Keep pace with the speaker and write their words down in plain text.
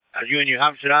Are you in New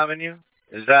Hampshire Avenue?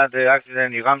 Is that the accident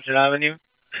in New Hampshire Avenue?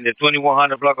 In the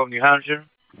 2100 block of New Hampshire?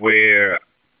 We're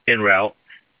en route.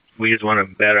 We just want a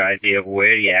better idea of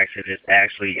where the accident is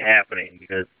actually happening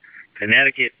because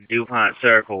Connecticut, Dupont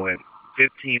Circle, and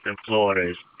 15th and Florida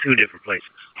is two different places.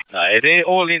 They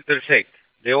all intersect.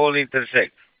 They all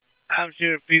intersect.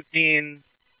 Hampshire, 15,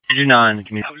 Engine 9,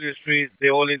 W Street, they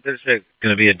all intersect.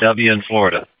 going to be a W in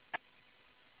Florida.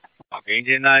 Okay,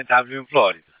 Engine 9, W in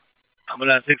Florida.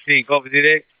 Ambulance 16, copy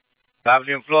direct.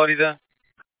 W in Florida.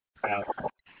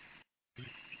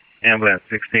 Ambulance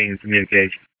 16,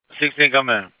 communication. 16, come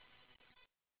in.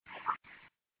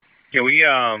 Can we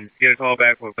get a call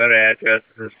back for a better address?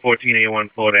 This is 1481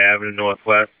 Florida Avenue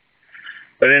Northwest.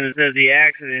 But then it says the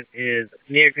accident is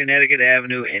near Connecticut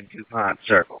Avenue and DuPont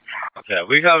Circle. Okay,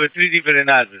 we have three different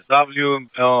addresses. W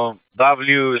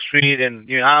Street in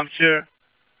New Hampshire.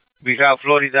 We have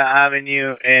Florida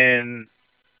Avenue and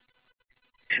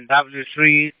W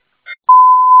Street.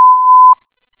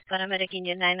 Paramedic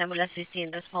Engine 9, Ambulance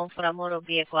 16, respond for a motor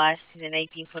vehicle accident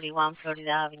 1841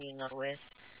 Florida Avenue Northwest.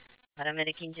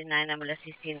 Paramedic Engine 9, Ambulance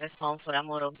 16, respond for a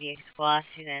motor vehicle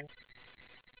accident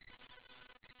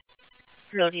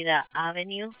Florida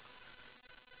Avenue.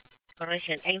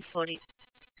 Correction,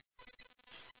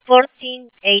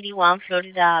 1481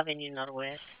 Florida Avenue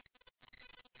Northwest.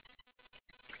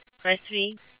 Press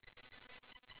 3,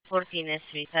 14th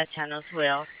Street, that channel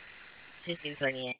 12, 1628.